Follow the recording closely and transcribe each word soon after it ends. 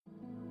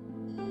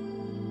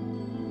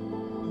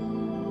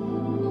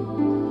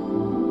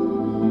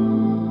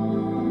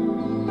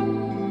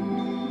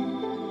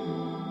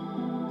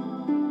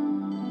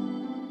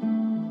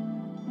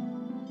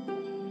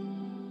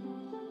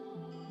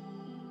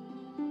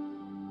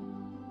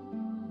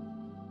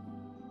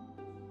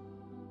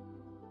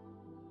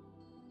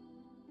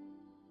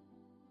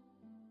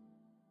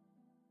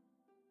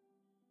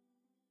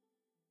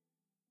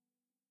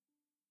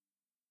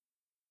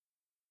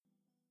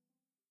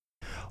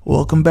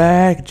Welcome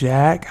back,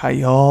 Jack. How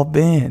y'all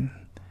been?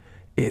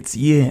 It's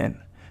Yin.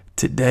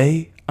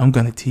 Today, I'm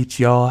going to teach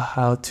y'all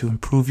how to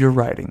improve your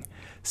writing,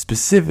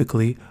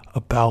 specifically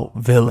about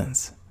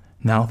villains.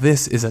 Now,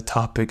 this is a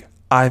topic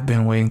I've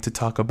been waiting to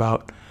talk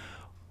about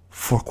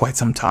for quite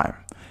some time.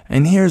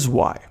 And here's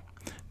why.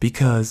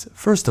 Because,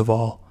 first of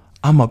all,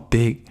 I'm a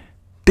big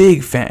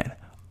fan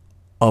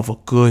of a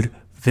good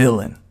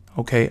villain.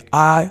 Okay?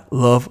 I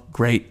love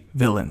great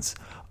villains.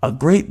 A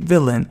great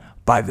villain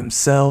by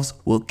themselves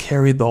will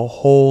carry the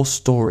whole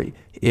story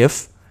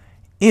if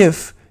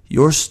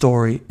your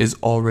story is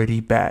already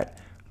bad.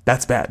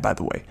 That's bad, by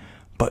the way.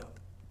 But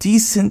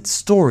decent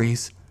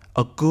stories,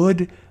 a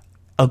great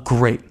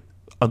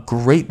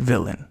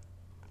villain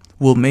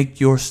will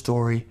make your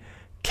story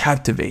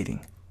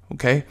captivating.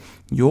 Okay?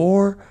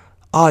 Your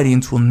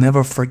audience will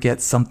never forget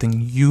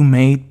something you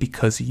made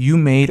because you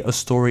made a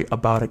story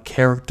about a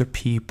character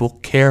people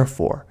care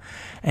for.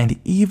 And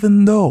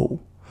even though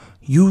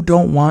you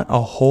don't want a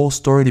whole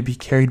story to be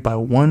carried by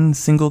one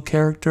single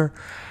character,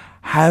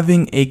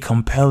 having a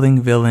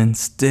compelling villain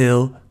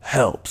still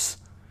helps.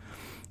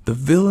 The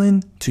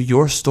villain to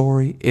your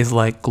story is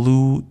like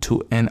glue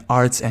to an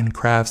arts and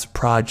crafts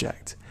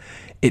project.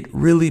 It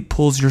really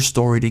pulls your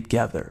story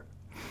together.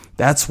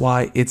 That's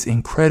why it's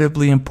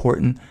incredibly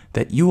important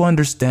that you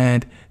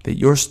understand that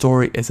your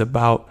story is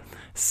about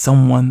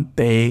someone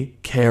they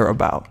care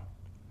about.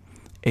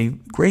 A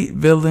great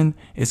villain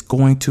is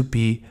going to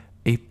be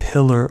a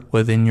pillar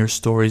within your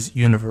story's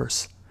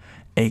universe.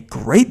 A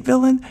great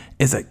villain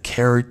is a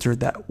character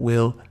that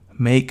will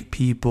make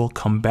people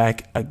come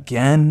back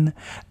again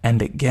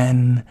and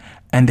again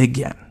and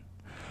again.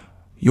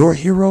 Your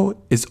hero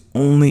is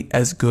only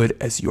as good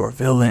as your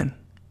villain.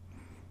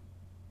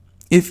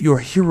 If your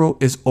hero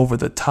is over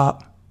the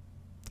top,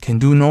 can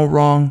do no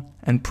wrong,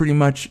 and pretty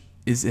much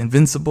is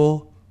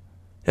invincible,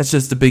 that's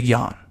just a big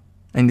yawn.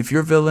 And if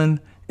your villain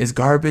is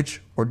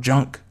garbage or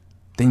junk,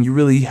 then you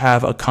really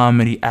have a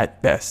comedy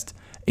at best,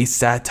 a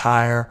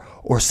satire,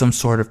 or some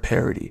sort of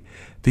parody.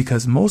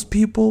 Because most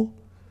people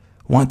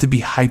want to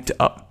be hyped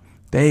up.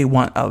 They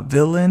want a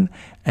villain,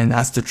 and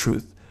that's the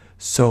truth.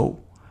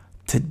 So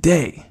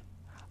today,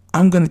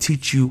 I'm going to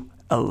teach you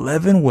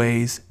 11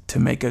 ways to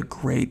make a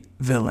great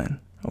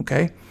villain.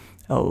 Okay?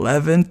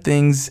 11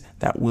 things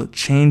that will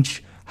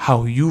change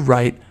how you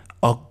write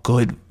a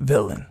good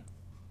villain.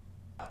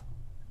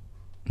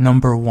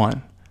 Number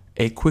 1.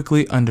 A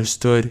quickly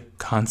understood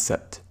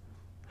concept.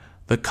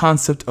 The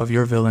concept of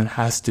your villain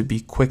has to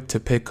be quick to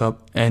pick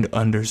up and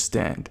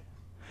understand.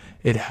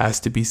 It has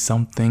to be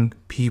something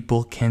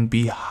people can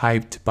be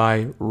hyped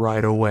by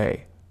right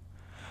away.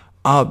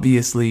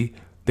 Obviously,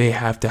 they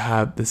have to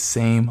have the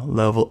same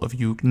level of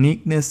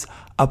uniqueness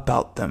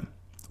about them.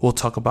 We'll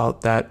talk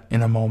about that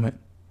in a moment.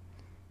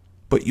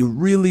 But you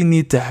really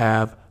need to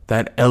have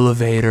that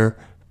elevator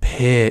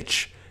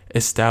pitch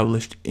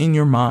established in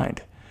your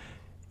mind.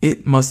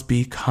 It must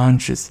be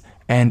conscious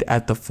and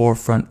at the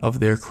forefront of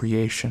their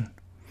creation.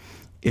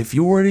 If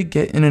you were to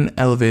get in an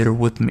elevator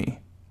with me,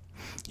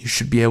 you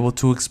should be able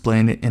to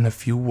explain it in a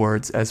few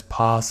words as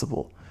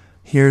possible.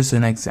 Here's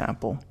an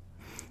example.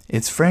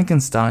 It's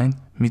Frankenstein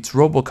meets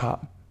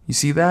RoboCop. You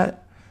see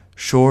that?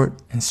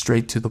 Short and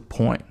straight to the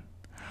point.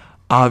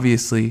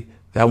 Obviously,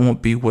 that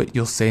won't be what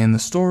you'll say in the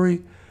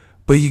story,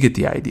 but you get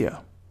the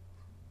idea.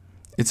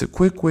 It's a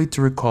quick way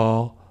to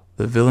recall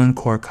the villain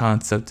core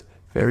concept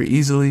very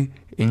easily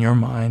in your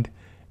mind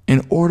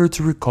in order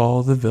to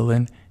recall the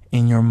villain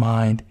in your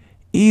mind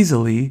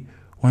easily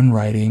when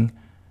writing,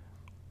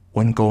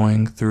 when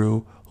going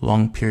through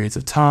long periods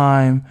of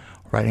time,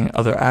 writing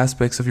other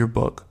aspects of your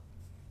book.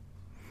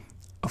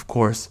 Of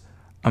course,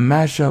 a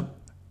mashup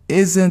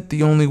isn't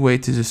the only way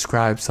to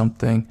describe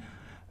something.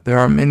 There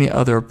are many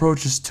other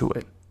approaches to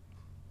it.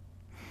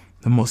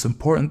 The most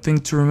important thing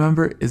to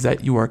remember is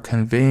that you are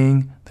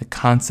conveying the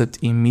concept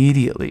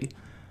immediately.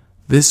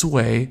 This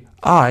way,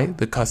 I,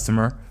 the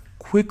customer,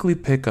 quickly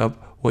pick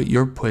up what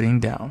you're putting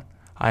down.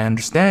 I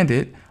understand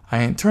it, I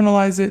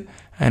internalize it,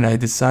 and I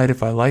decide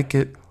if I like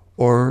it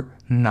or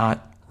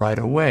not right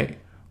away.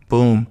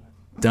 Boom,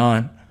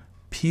 done.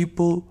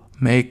 People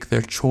make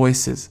their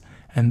choices,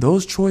 and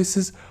those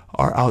choices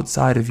are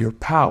outside of your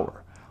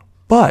power.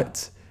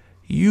 But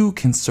you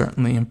can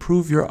certainly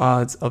improve your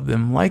odds of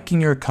them liking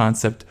your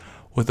concept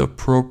with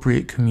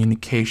appropriate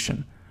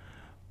communication.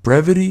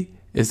 Brevity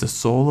is the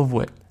soul of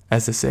wit,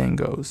 as the saying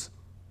goes.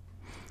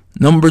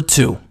 Number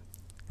 2,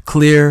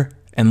 clear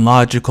and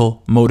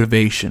logical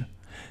motivation.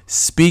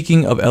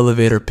 Speaking of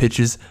elevator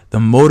pitches, the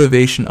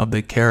motivation of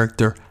the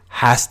character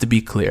has to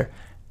be clear,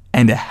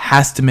 and it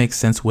has to make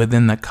sense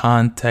within the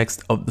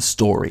context of the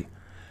story.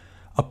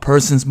 A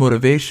person's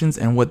motivations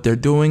and what they're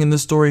doing in the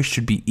story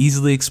should be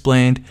easily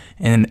explained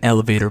in an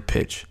elevator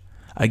pitch.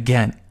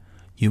 Again,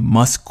 you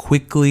must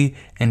quickly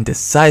and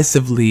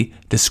decisively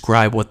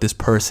describe what this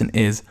person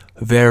is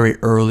very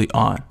early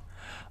on.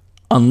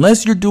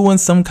 Unless you're doing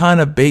some kind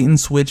of bait and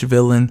switch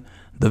villain,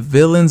 the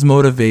villain's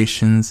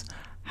motivations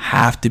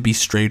have to be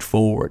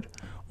straightforward.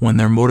 When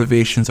their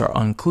motivations are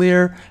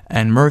unclear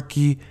and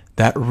murky,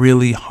 that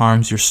really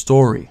harms your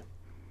story.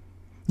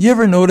 You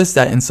ever notice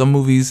that in some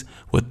movies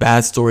with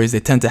bad stories,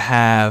 they tend to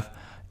have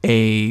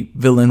a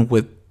villain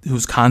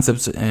whose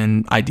concepts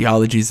and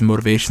ideologies and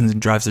motivations and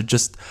drives are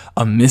just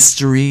a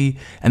mystery,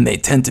 and they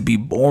tend to be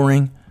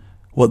boring?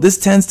 Well, this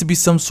tends to be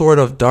some sort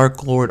of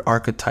Dark Lord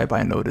archetype,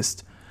 I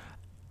noticed.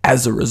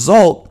 As a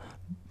result,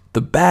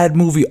 the bad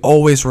movie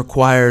always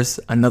requires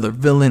another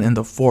villain in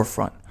the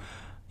forefront.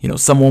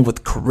 Someone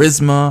with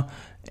charisma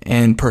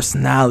and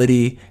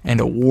personality and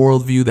a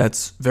worldview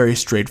that's very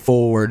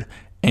straightforward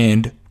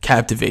and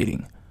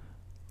captivating.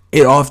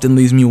 It often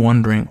leaves me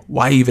wondering,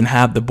 why even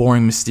have the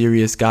boring,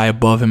 mysterious guy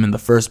above him in the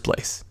first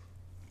place?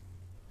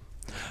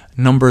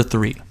 Number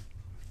 3,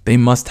 they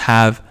must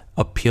have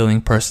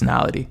appealing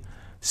personality.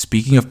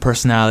 Speaking of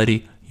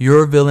personality,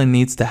 your villain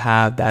needs to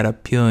have that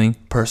appealing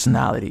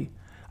personality.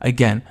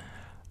 Again,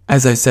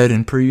 as I said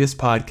in previous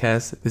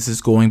podcasts, this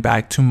is going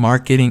back to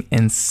marketing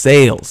and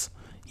sales.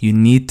 You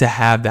need to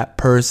have that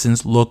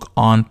person's look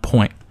on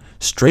point,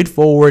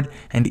 straightforward,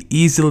 and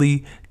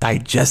easily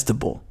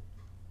digestible.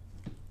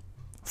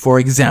 For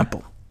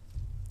example,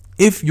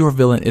 if your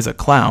villain is a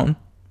clown,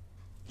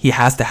 he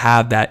has to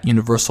have that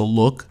universal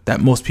look that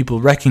most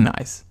people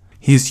recognize.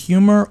 His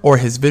humor or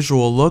his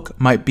visual look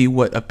might be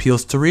what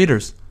appeals to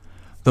readers.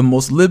 The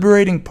most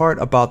liberating part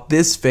about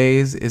this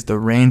phase is the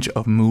range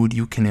of mood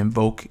you can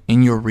invoke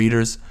in your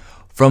readers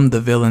from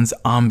the villain's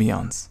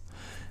ambiance.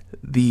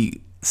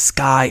 The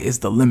sky is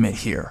the limit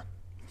here.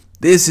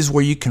 This is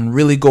where you can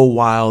really go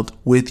wild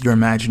with your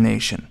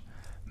imagination.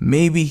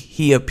 Maybe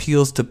he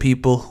appeals to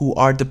people who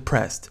are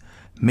depressed.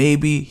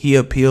 Maybe he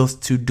appeals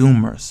to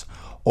doomers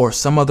or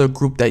some other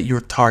group that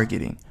you're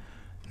targeting.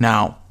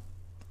 Now,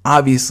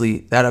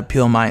 obviously, that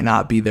appeal might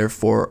not be there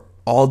for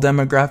all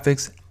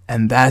demographics,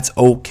 and that's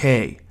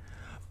okay.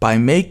 By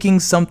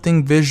making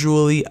something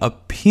visually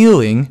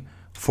appealing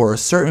for a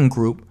certain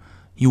group,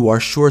 you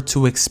are sure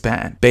to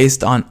expand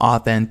based on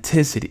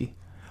authenticity.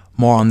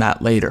 More on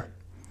that later.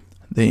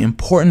 The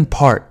important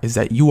part is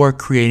that you are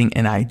creating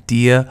an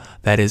idea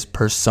that is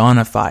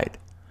personified.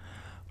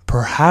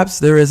 Perhaps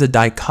there is a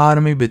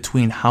dichotomy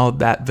between how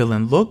that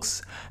villain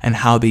looks and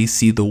how they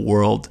see the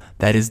world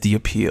that is the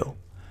appeal.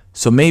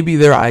 So maybe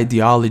their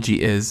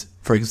ideology is,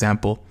 for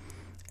example,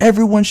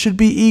 everyone should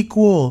be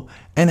equal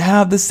and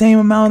have the same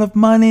amount of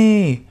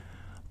money.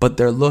 But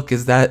their look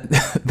is that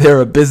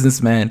they're a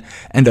businessman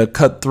and a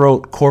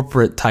cutthroat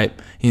corporate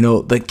type,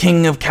 the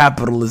king of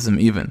capitalism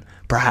even,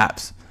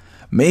 perhaps.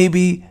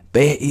 Maybe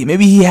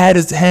he had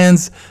his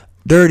hands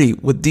dirty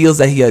with deals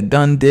that he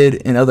did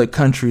in other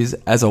countries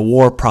as a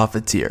war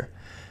profiteer.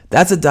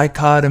 That's a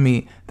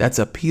dichotomy that's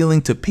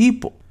appealing to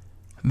people.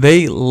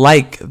 They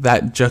like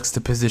that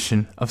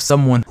juxtaposition of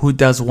someone who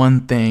does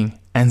one thing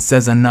and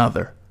says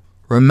another.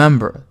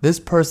 Remember,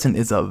 this person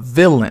is a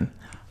villain,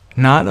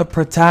 not a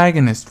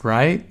protagonist,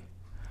 right?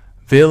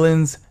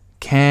 Villains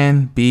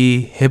can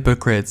be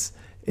hypocrites.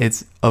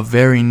 It's a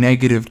very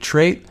negative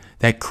trait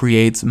that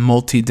creates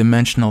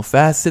multi-dimensional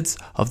facets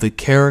of the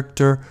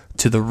character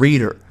to the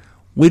reader,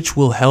 which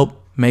will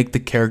help make the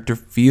character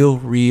feel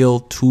real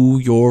to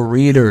your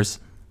readers.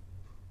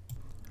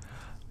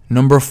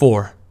 Number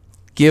 4,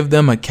 give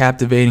them a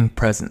captivating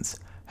presence.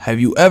 Have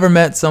you ever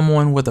met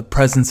someone with a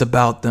presence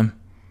about them?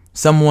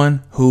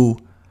 Someone who,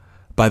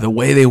 by the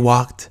way they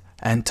walked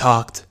and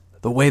talked,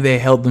 the way they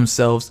held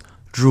themselves,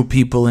 drew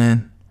people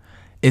in.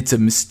 It's a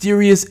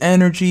mysterious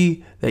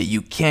energy that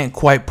you can't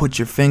quite put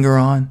your finger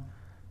on.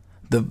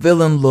 The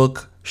villain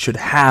look should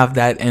have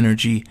that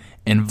energy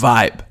and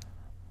vibe.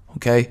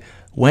 Okay?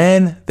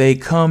 When they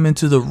come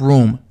into the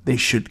room, they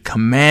should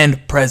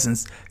command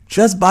presence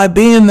just by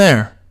being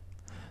there.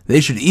 They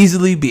should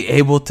easily be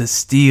able to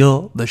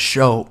steal the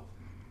show.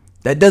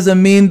 That doesn't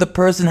mean the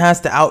person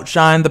has to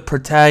outshine the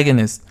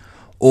protagonist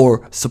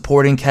or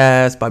supporting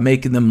cast by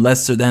making them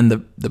lesser than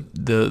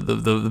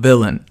the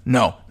villain.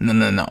 No.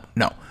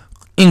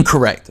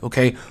 Incorrect,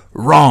 okay?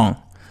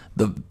 Wrong.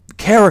 The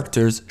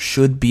characters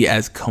should be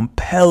as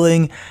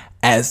compelling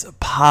as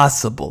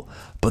possible,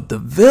 but the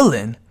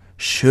villain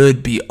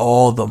should be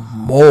all the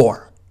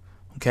more,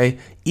 okay?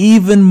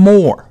 Even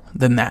more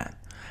than that.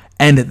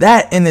 And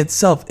that in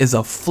itself is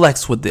a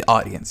flex with the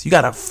audience. You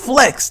gotta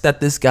flex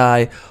that this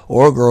guy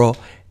or girl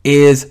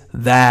is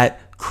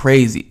that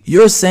crazy.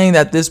 You're saying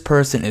that this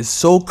person is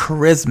so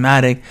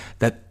charismatic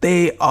that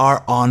they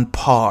are on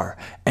par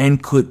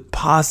and could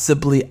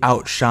possibly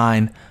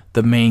outshine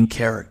the main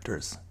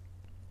characters.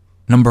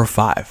 Number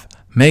 5,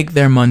 make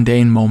their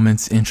mundane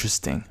moments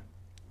interesting.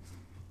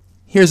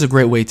 Here's a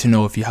great way to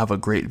know if you have a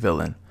great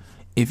villain.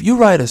 If you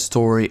write a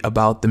story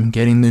about them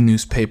getting the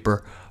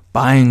newspaper,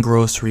 buying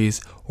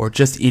groceries, or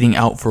just eating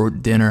out for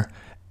dinner,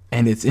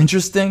 and it's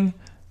interesting,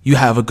 you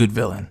have a good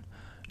villain.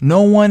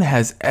 No one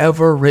has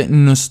ever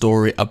written a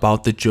story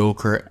about the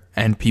Joker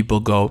and people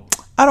go,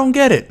 I don't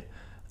get it.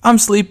 I'm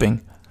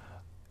sleeping.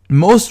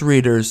 Most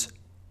readers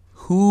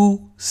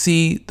who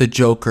see the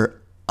Joker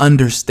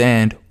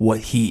understand what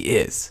he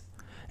is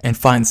and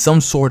find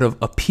some sort of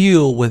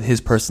appeal with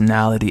his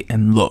personality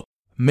and look.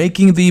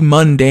 Making the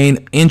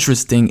mundane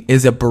interesting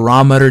is a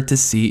barometer to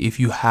see if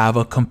you have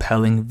a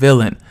compelling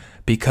villain.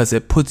 because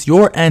it puts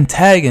your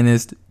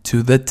antagonist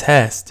to the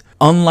test.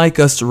 Unlike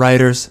us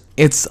writers,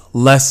 it's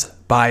less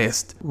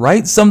biased.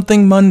 Write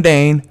something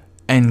mundane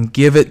and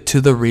give it to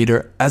the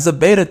reader as a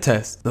beta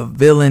test. The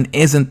villain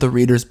isn't the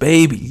reader's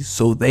baby,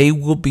 so they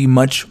will be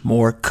much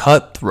more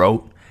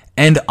cutthroat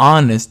and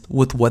honest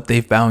with what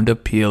they found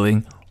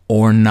appealing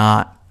or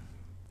not.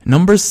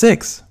 Number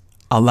 6,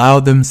 allow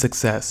them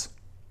success.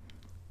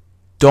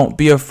 Don't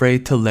be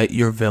afraid to let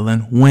your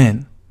villain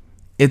win.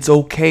 It's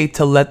okay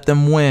to let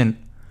them win.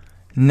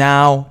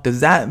 Now, does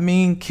that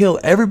mean kill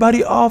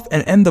everybody off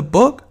and end the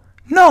book?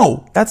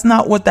 No, that's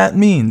not what that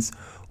means.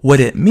 What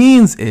it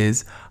means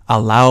is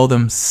allow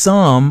them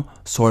some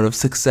sort of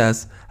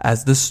success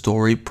as the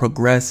story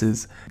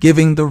progresses,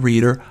 giving the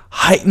reader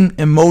heightened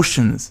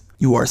emotions.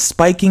 You are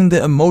spiking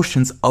the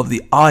emotions of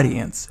the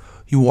audience.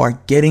 You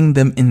are getting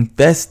them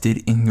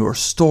invested in your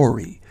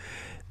story.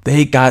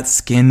 They got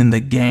skin in the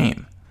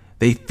game.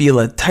 They feel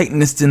a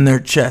tightness in their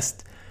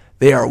chest.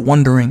 They are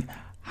wondering,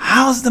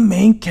 how's the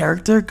main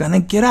character gonna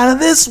get out of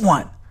this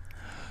one?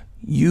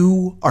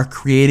 You are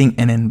creating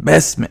an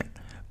investment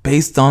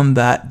based on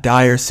that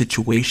dire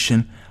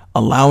situation.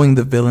 Allowing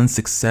the villain's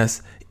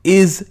success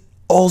is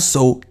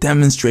also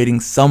demonstrating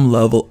some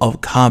level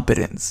of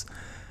competence.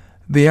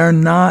 They are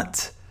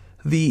not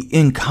the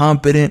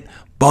incompetent,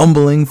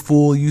 bumbling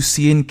fool you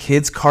see in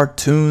kids'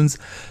 cartoons.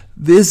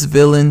 This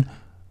villain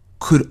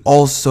could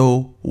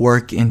also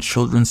work in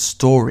children's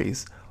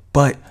stories,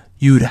 but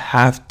you'd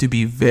have to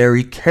be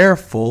very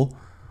careful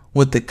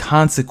with the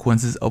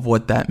consequences of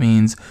what that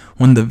means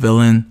when the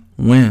villain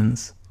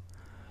wins.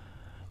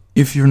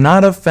 If you're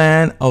not a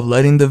fan of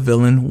letting the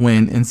villain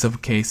win in some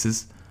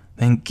cases,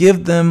 then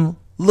give them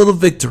little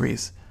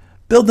victories.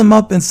 Build them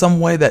up in some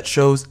way that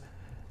shows,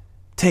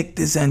 take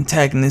this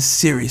antagonist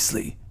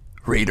seriously,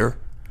 reader.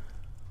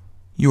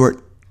 You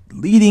are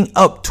leading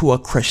up to a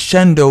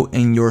crescendo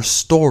in your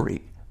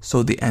story,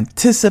 so the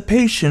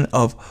anticipation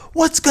of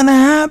what's gonna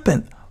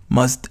happen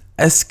must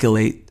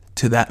escalate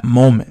to that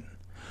moment.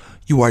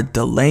 You are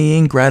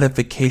delaying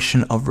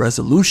gratification of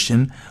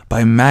resolution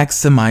by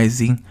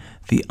maximizing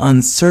the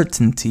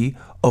uncertainty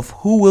of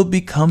who will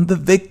become the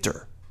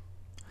victor.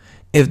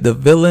 If the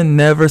villain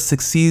never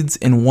succeeds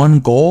in one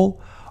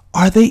goal,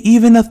 are they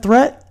even a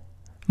threat?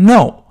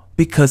 No,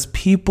 because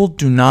people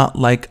do not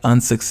like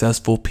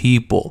unsuccessful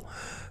people.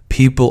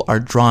 People are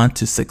drawn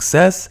to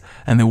success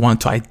and they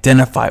want to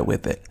identify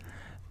with it.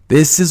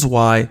 This is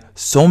why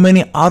so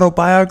many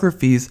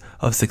autobiographies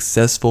of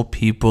successful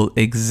people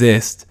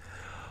exist.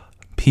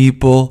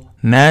 People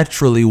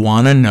naturally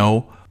want to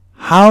know,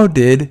 how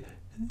did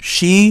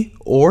she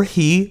or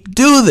he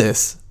do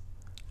this?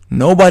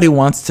 Nobody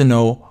wants to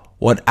know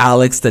what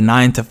Alex the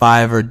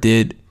 9-to-5er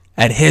did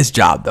at his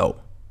job though.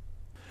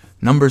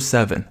 Number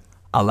 7,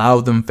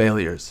 allow them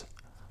failures.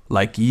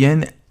 Like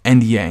yin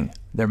and yang,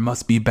 there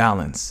must be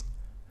balance.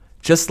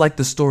 Just like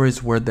the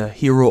stories where the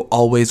hero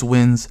always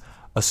wins,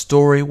 a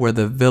story where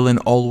the villain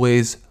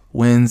always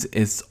wins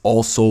is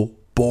also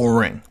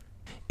boring.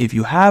 If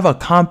you have a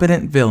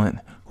competent villain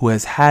who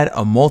has had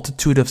a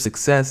multitude of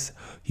success,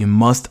 you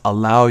must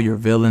allow your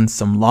villain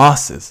some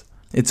losses.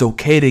 It's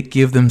okay to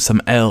give them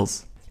some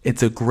L's.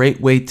 It's a great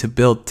way to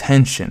build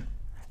tension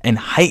and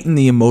heighten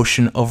the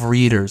emotion of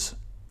readers.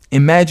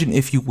 Imagine,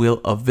 if you will,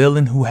 a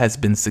villain who has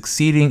been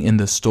succeeding in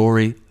the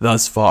story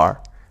thus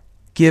far.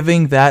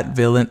 Giving that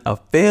villain a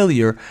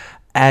failure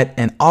at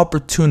an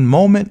opportune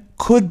moment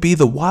could be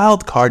the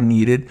wild card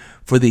needed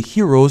for the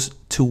heroes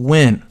to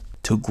win,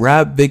 to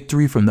grab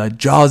victory from the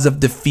jaws of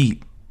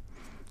defeat.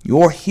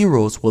 Your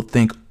heroes will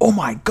think, oh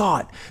my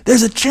God,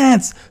 there's a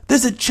chance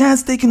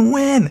they can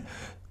win.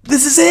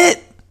 This is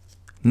it.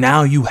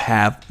 Now you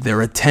have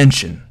their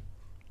attention.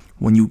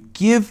 When you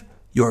give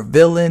your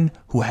villain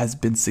who has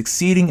been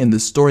succeeding in the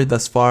story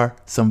thus far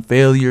some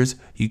failures,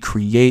 you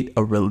create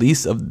a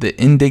release of the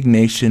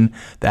indignation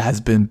that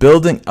has been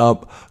building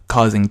up,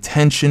 causing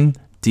tension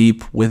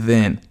deep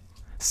within.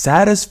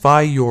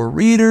 Satisfy your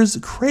readers'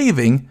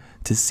 craving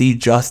to see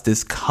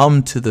justice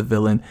come to the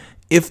villain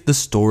if the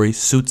story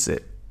suits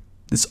it.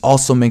 This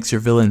also makes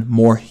your villain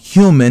more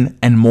human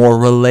and more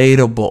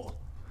relatable.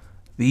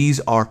 These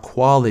are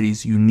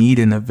qualities you need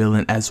in a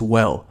villain as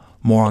well.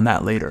 More on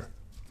that later.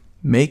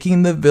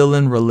 Making the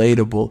villain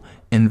relatable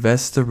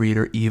invests the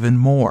reader even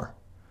more.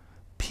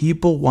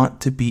 People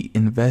want to be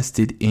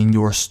invested in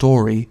your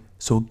story,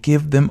 so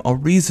give them a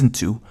reason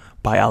to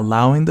by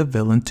allowing the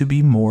villain to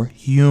be more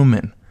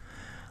human.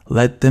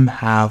 Let them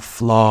have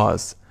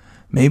flaws.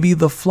 Maybe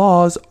the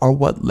flaws are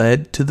what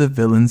led to the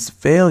villain's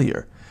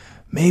failure.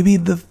 Maybe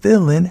the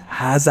villain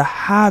has a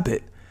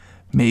habit.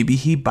 Maybe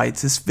he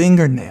bites his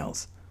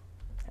fingernails.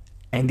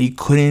 And he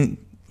couldn't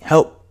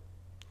help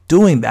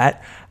doing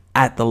that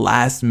at the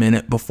last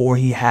minute before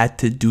he had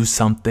to do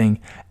something,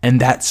 and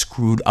that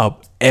screwed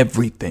up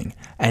everything.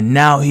 And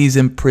now he's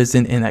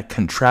imprisoned in a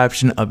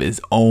contraption of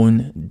his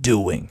own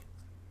doing.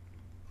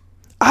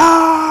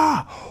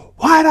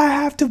 Why'd I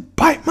have to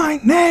bite my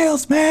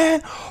nails,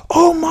 man?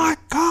 Oh my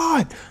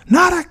God,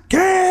 not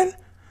again.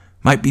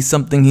 Might be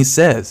something he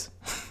says.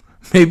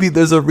 Maybe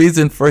there's a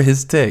reason for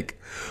his tic.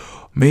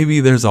 Maybe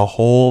there's a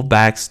whole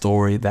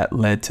backstory that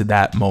led to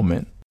that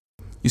moment.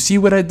 You see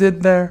what I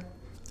did there?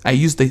 I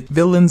used the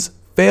villain's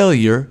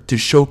failure to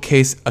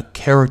showcase a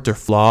character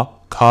flaw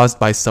caused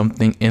by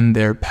something in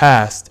their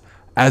past.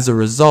 As a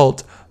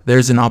result,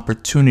 there's an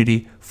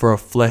opportunity for a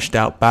fleshed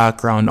out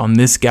background on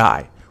this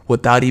guy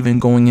without even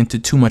going into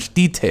too much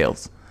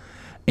details.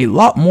 A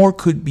lot more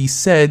could be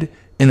said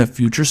in a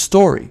future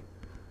story.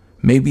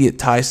 Maybe it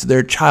ties to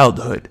their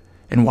childhood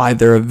and why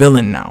they're a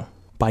villain now.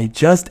 By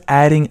just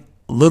adding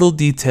little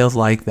details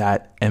like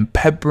that and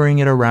peppering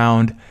it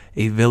around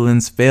a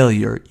villain's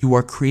failure, you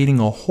are creating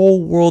a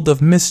whole world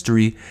of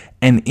mystery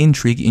and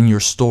intrigue in your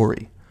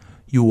story.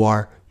 You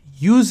are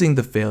using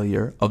the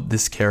failure of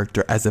this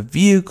character as a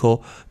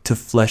vehicle to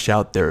flesh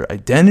out their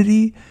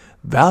identity,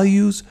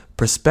 values,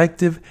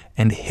 perspective,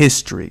 and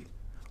history.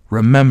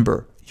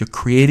 Remember, you're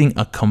creating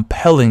a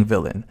compelling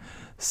villain,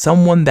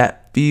 someone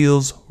that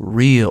feels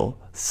real,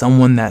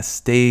 someone that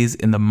stays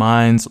in the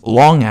minds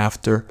long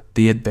after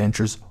the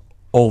adventure's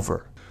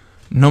over.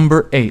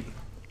 Number 8,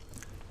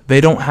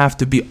 they don't have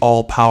to be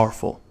all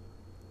powerful.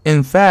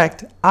 In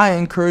fact, I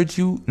encourage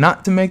you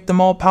not to make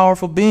them all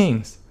powerful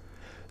beings.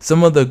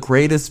 Some of the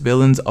greatest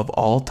villains of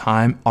all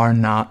time are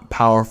not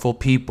powerful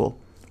people,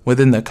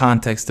 within the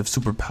context of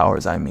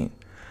superpowers, I mean.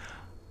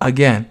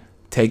 Again,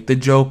 take the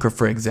Joker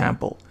for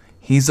example.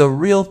 He's a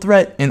real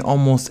threat in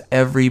almost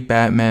every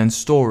Batman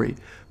story,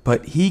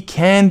 but he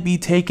can be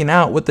taken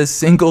out with a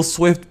single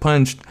swift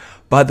punch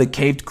by the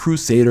caped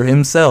crusader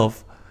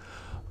himself.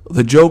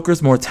 The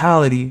Joker's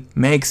mortality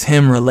makes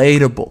him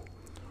relatable.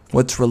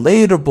 What's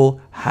relatable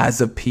has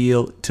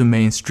appeal to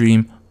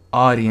mainstream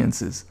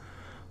audiences.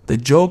 The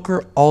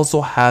Joker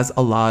also has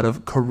a lot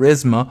of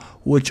charisma,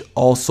 which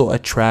also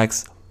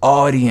attracts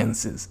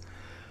audiences.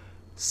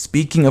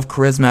 Speaking of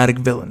charismatic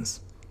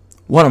villains,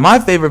 one of my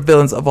favorite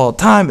villains of all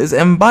time is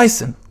M.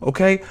 Bison,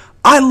 okay?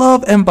 I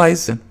love M.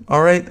 Bison,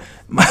 all right?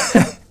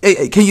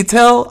 Hey, can you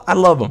tell? I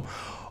love him.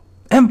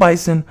 M.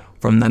 Bison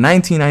from the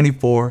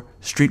 1994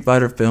 Street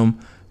Fighter film,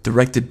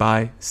 directed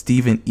by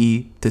Stephen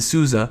E.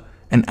 D'Souza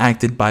and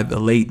acted by the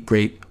late,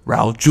 great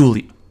Raul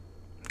Julia,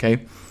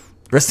 okay?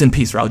 Rest in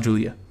peace, Raul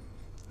Julia.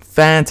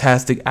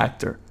 Fantastic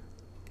actor.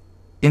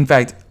 In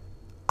fact,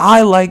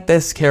 I like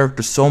this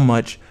character so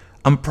much,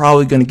 I'm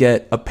probably going to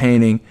get a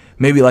painting,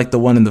 maybe like the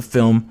one in the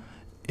film.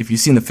 If you've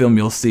seen the film,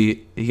 you'll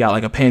see he got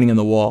like a painting in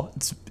the wall.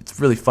 It's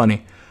really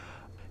funny.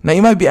 Now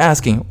you might be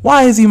asking,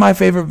 why is he my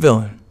favorite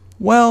villain?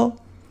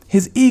 Well,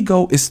 his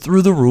ego is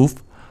through the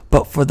roof,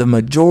 but for the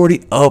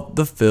majority of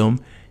the film,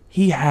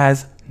 he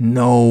has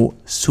no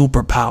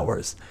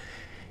superpowers.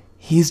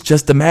 He's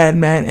just a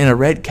madman in a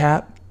red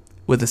cap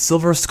with a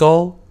silver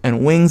skull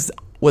and wings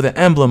with an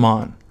emblem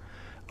on,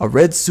 a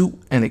red suit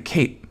and a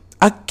cape.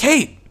 A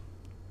cape!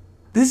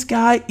 This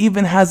guy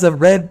even has a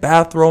red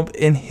bathrobe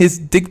in his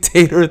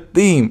dictator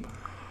theme.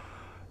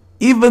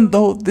 Even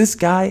though this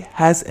guy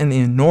has an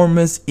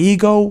enormous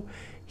ego,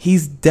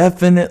 he's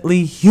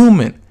definitely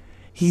human.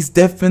 He's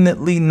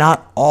definitely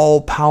not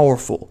all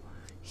powerful.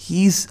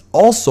 He's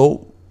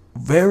also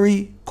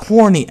very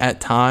corny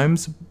at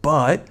times,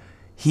 but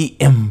he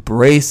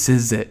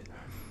embraces it.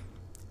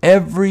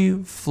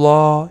 Every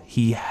flaw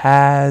he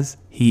has,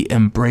 he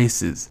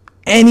embraces.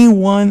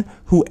 Anyone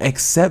who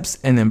accepts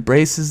and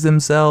embraces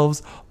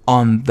themselves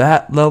on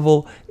that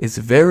level is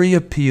very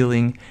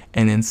appealing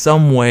and in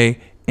some way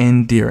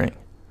endearing.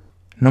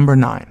 Number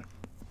 9,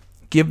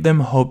 give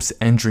them hopes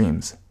and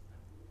dreams.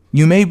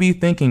 You may be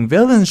thinking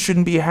villains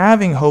shouldn't be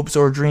having hopes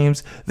or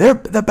dreams. They're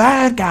the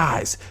bad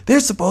guys.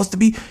 They're supposed to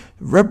be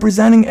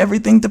representing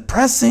everything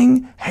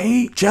depressing,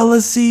 hate,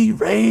 jealousy,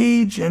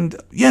 rage, and,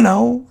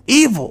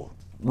 evil.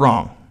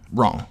 Wrong.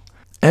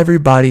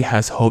 Everybody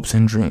has hopes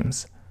and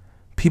dreams.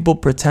 People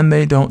pretend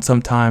they don't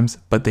sometimes,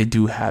 but they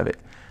do have it.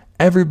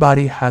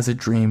 Everybody has a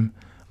dream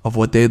of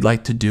what they'd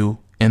like to do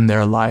in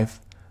their life,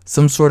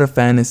 some sort of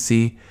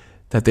fantasy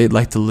that they'd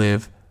like to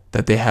live,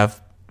 that they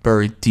have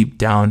buried deep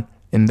down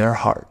in their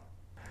heart.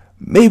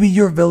 Maybe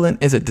your villain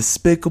is a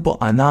despicable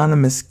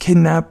anonymous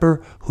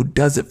kidnapper who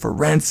does it for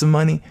ransom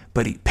money,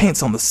 but he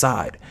paints on the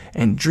side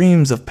and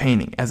dreams of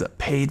painting as a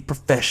paid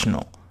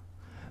professional.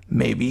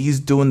 Maybe he's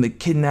doing the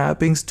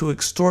kidnappings to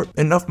extort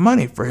enough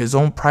money for his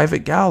own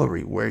private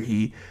gallery where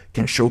he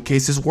can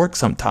showcase his work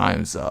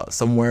sometimes,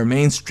 somewhere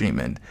mainstream,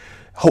 and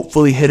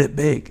hopefully hit it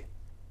big.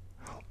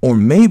 Or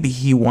maybe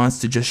he wants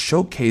to just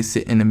showcase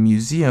it in a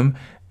museum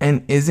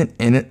and isn't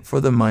in it for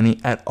the money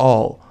at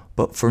all,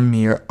 but for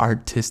mere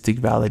artistic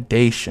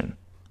validation.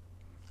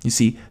 You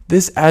see,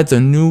 this adds a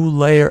new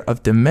layer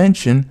of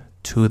dimension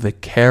to the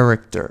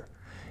character.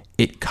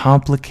 It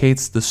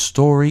complicates the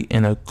story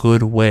in a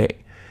good way,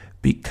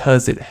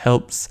 because it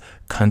helps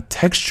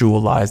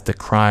contextualize the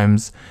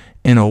crimes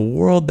in a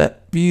world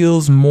that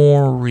feels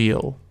more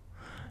real.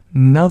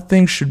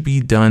 Nothing should be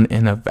done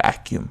in a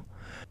vacuum.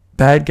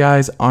 Bad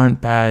guys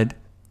aren't bad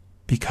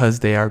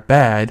because they are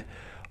bad,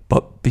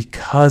 but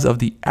because of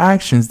the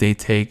actions they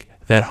take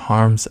that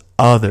harms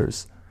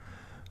others.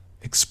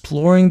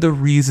 Exploring the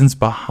reasons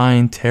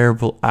behind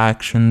terrible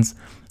actions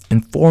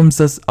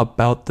informs us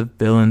about the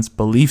villain's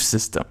belief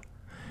system.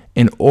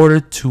 In order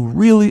to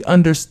really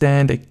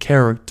understand a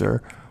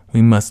character,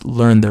 we must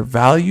learn their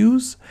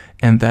values,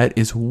 and that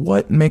is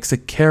what makes a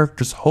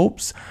character's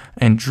hopes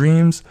and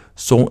dreams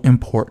so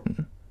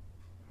important.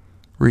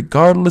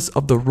 Regardless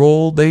of the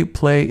role they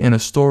play in a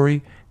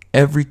story,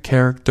 every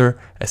character,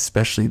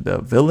 especially the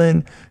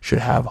villain, should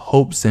have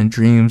hopes and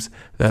dreams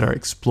that are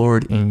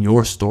explored in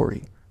your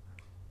story.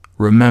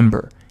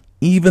 Remember,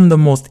 even the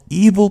most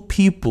evil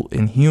people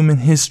in human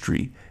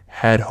history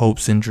had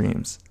hopes and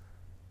dreams.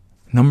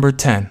 Number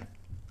 10.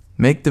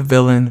 Make the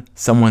villain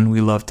someone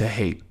we love to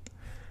hate.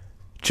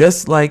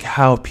 Just like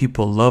how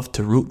people love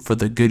to root for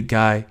the good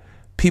guy,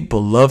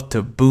 people love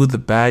to boo the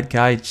bad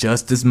guy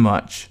just as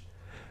much.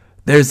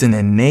 There's an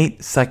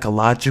innate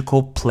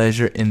psychological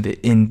pleasure in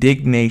the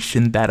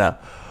indignation that a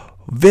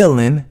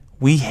villain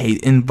we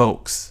hate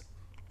invokes.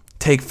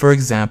 Take, for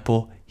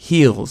example,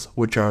 heels,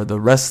 which are the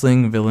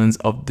wrestling villains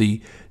of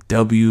the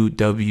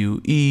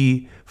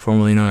WWE,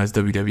 formerly known as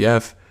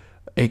WWF,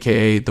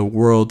 aka the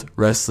World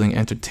Wrestling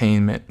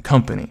Entertainment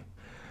Company.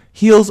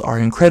 Heels are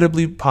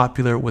incredibly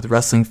popular with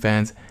wrestling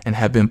fans and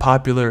have been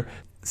popular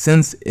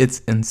since its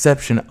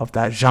inception of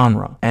that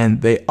genre,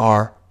 and they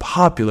are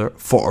popular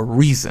for a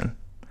reason.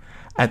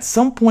 At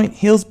some point,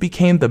 heels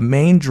became the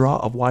main draw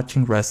of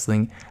watching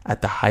wrestling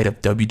at the height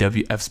of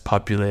WWF's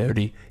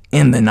popularity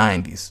in the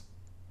 90s.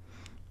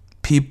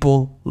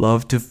 People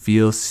love to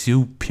feel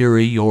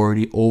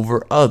superiority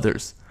over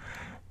others,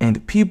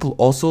 and people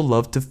also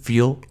love to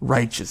feel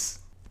righteous.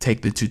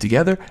 Take the two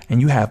together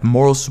and you have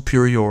moral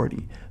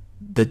superiority.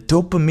 The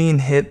dopamine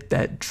hit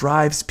that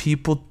drives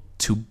people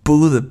to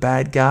boo the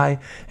bad guy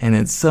and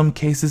in some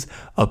cases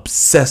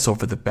obsess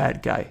over the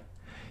bad guy.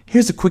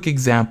 Here's a quick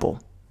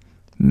example.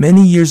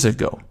 Many years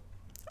ago,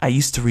 I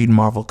used to read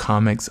Marvel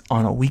comics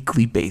on a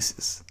weekly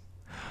basis.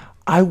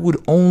 I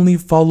would only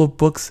follow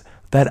books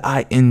that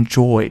I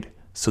enjoyed,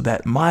 so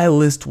that my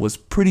list was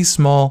pretty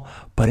small,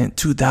 but in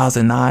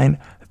 2009,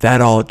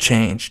 that all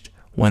changed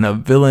when a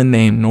villain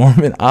named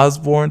Norman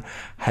Osborn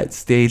had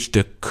staged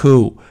a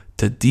coup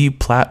to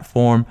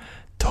deplatform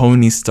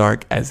Tony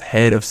Stark as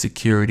head of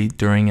security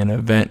during an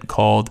event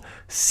called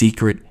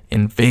Secret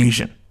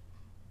Invasion.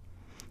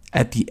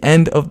 At the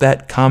end of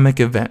that comic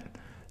event,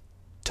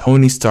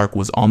 Tony Stark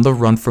was on the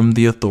run from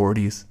the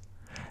authorities,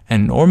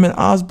 and Norman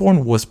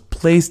Osborn was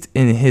placed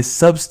in his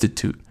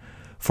substitute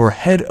for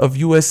head of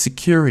U.S.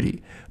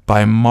 security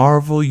by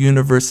Marvel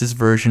Universe's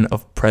version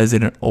of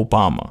President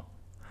Obama.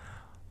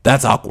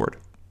 That's awkward.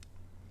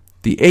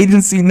 The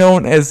agency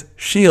known as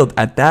S.H.I.E.L.D.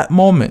 at that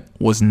moment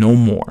was no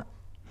more.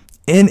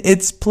 In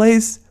its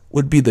place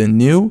would be the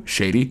new,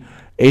 shady,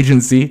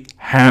 agency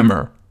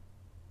Hammer.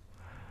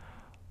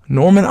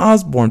 Norman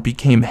Osborn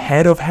became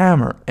head of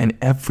Hammer and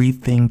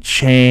everything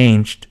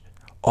changed.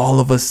 All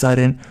of a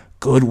sudden,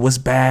 good was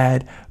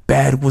bad,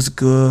 bad was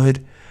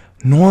good.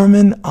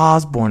 Norman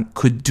Osborn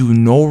could do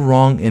no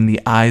wrong in the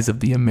eyes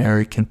of the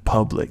American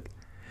public.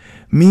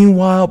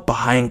 Meanwhile,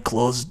 behind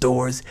closed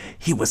doors,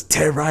 he was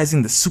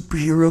terrorizing the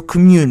superhero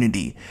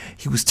community.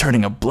 He was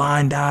turning a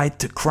blind eye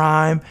to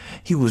crime.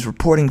 He was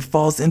reporting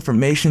false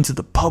information to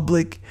the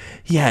public.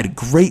 He had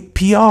great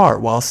PR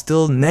while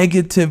still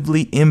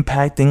negatively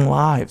impacting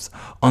lives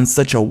on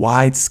such a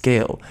wide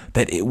scale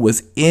that it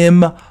was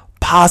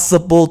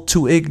impossible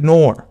to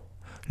ignore.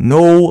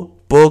 No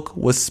book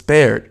was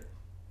spared.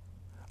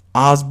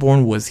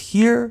 Osborn was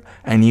here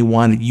and he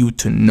wanted you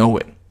to know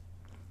it.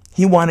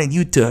 He wanted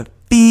you to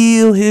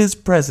feel his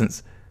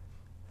presence.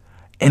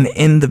 And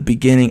in the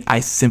beginning,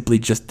 I simply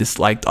just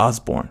disliked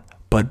Osborn.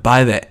 But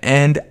by the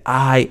end,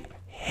 I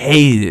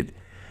hated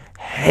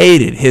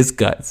his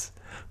guts.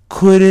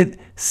 Couldn't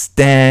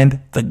stand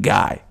the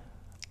guy.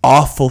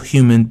 Awful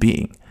human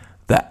being.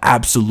 The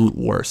absolute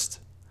worst.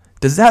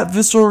 Does that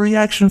visceral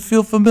reaction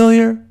feel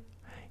familiar?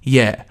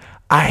 Yeah,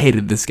 I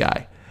hated this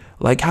guy.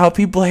 Like how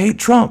people hate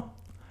Trump.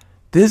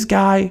 This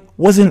guy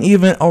wasn't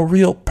even a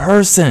real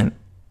person.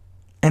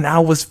 And I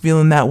was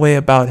feeling that way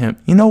about him.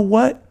 You know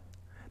what?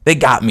 They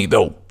got me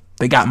though.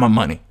 They got my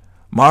money.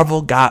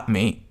 Marvel got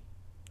me.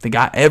 They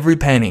got every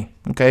penny,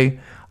 okay?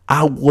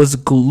 I was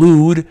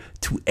glued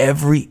to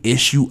every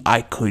issue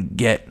I could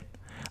get.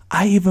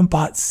 I even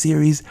bought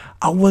series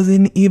I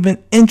wasn't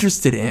even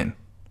interested in.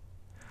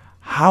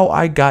 How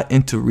I got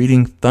into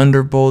reading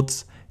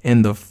Thunderbolts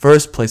in the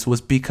first place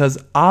was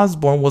because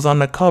Osborn was on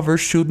the cover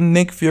shooting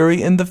Nick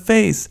Fury in the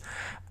face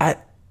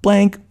at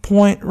blank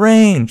point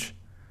range.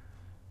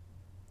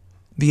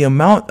 The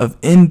amount of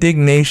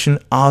indignation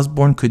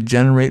Osborn could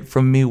generate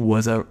from me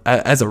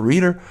as a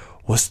reader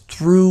was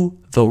through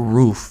the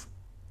roof.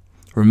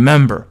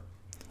 Remember,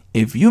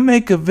 if you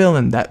make a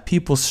villain that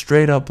people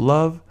straight up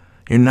love,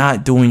 you're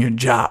not doing your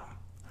job.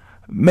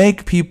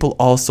 Make people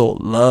also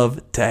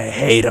love to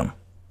hate him.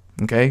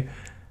 Okay?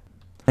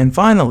 And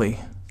finally,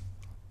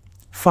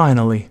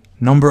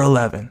 number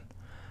 11.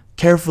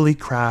 Carefully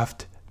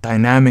craft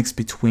dynamics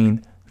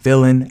between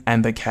villain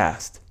and the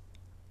cast.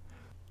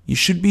 You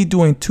should be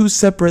doing two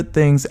separate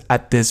things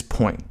at this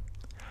point.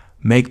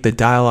 Make the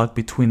dialogue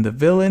between the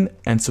villain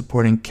and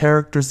supporting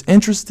characters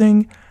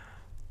interesting,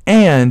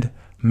 and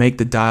make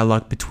the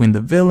dialogue between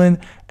the villain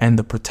and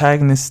the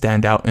protagonist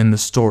stand out in the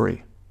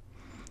story.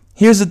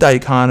 Here's a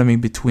dichotomy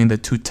between the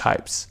two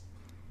types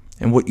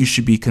and what you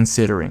should be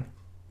considering.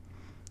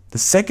 The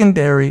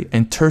secondary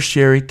and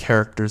tertiary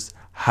characters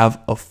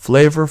have a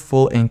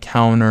flavorful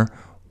encounter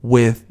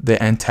with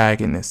the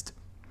antagonist.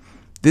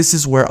 This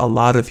is where a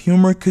lot of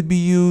humor could be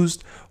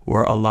used,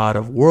 where a lot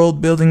of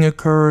world building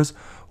occurs,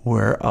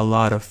 where a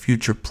lot of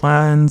future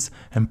plans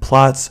and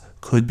plots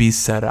could be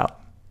set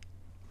out.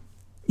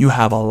 You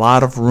have a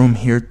lot of room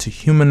here to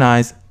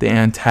humanize the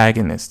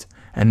antagonist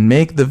and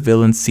make the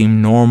villain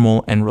seem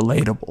normal and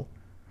relatable.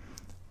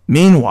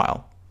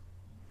 Meanwhile,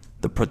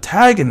 the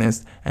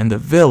protagonist and the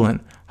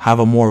villain have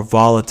a more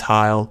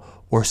volatile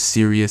or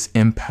serious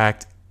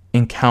impact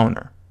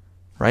encounter,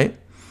 right?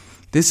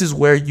 This is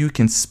where you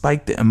can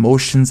spike the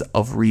emotions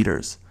of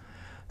readers.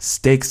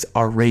 Stakes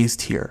are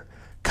raised here.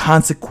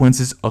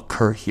 Consequences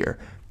occur here.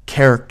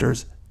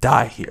 Characters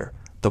die here.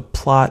 The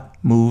plot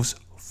moves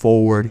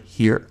forward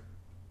here.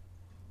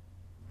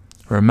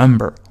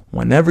 Remember,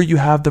 whenever you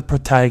have the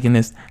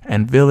protagonist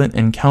and villain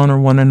encounter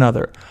one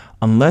another,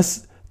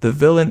 unless the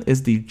villain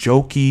is the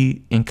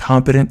jokey,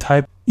 incompetent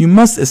type, you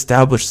must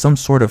establish some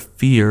sort of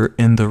fear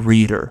in the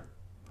reader.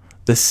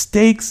 The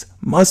stakes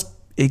must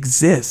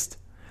exist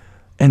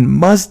and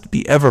must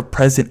be ever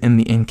present in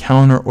the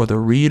encounter, or the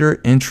reader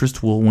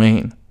interest will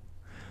wane.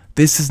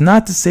 This is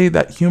not to say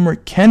that humor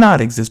cannot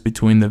exist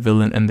between the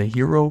villain and the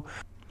hero,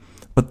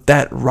 but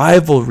that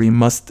rivalry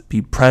must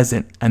be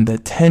present and the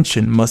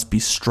tension must be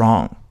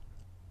strong.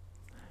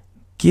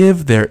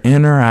 Give their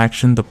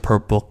interaction the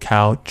purple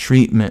cow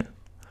treatment.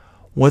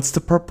 What's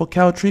the purple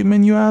cow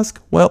treatment, you ask?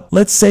 Well,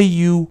 let's say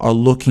you are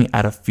looking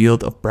at a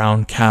field of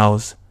brown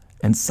cows,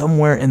 and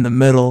somewhere in the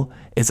middle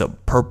is a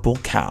purple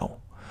cow.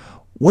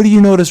 What do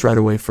you notice right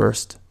away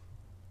first?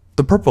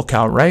 The purple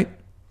cow, right?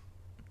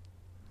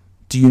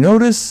 Do you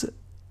notice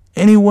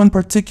any one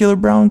particular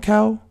brown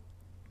cow?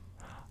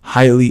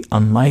 Highly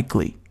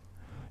unlikely.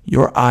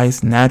 Your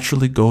eyes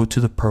naturally go to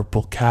the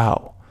purple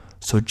cow.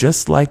 So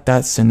just like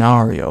that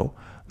scenario,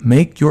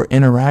 make your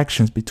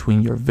interactions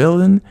between your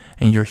villain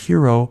and your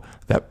hero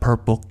that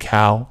purple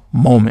cow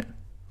moment.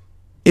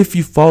 If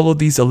you follow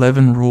these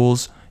 11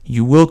 rules,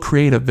 you will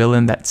create a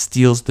villain that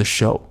steals the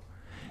show.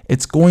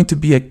 It's going to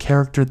be a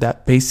character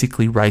that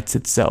basically writes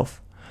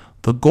itself.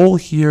 The goal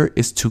here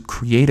is to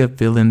create a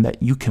villain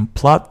that you can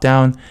plop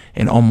down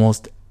in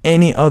almost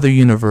any other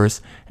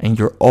universe, and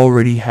you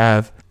already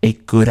have a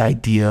good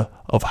idea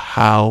of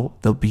how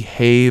they'll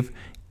behave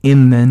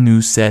in the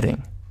new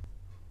setting.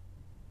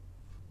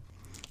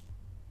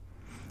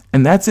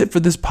 And that's it for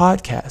this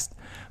podcast.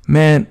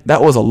 Man,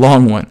 that was a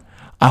long one.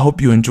 I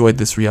hope you enjoyed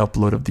this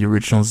re-upload of the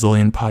original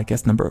ZolYin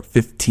podcast number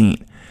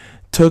 15.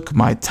 Took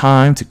my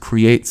time to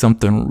create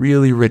something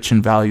really rich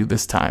in value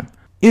this time.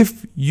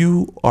 If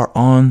you are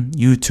on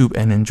YouTube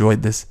and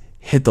enjoyed this,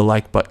 hit the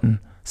like button,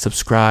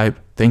 subscribe,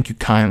 thank you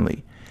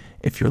kindly.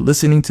 If you're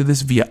listening to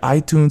this via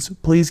iTunes,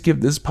 please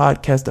give this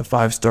podcast a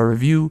 5-star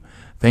review,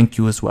 thank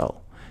you as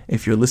well.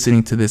 If you're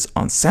listening to this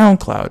on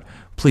SoundCloud,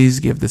 please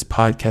give this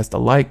podcast a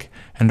like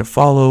and to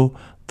follow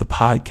the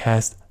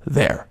podcast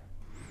there.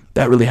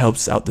 That really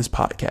helps out this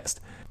podcast.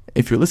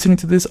 If you're listening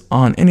to this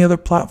on any other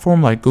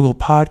platform like Google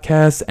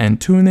Podcasts and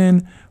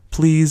TuneIn,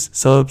 please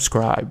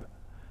subscribe.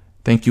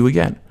 Thank you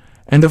again.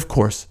 And of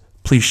course,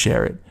 please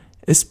share it,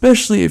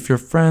 especially if your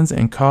friends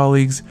and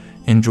colleagues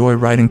enjoy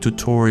writing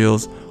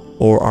tutorials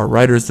or are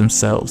writers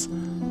themselves.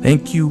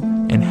 Thank you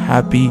and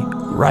happy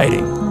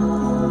writing.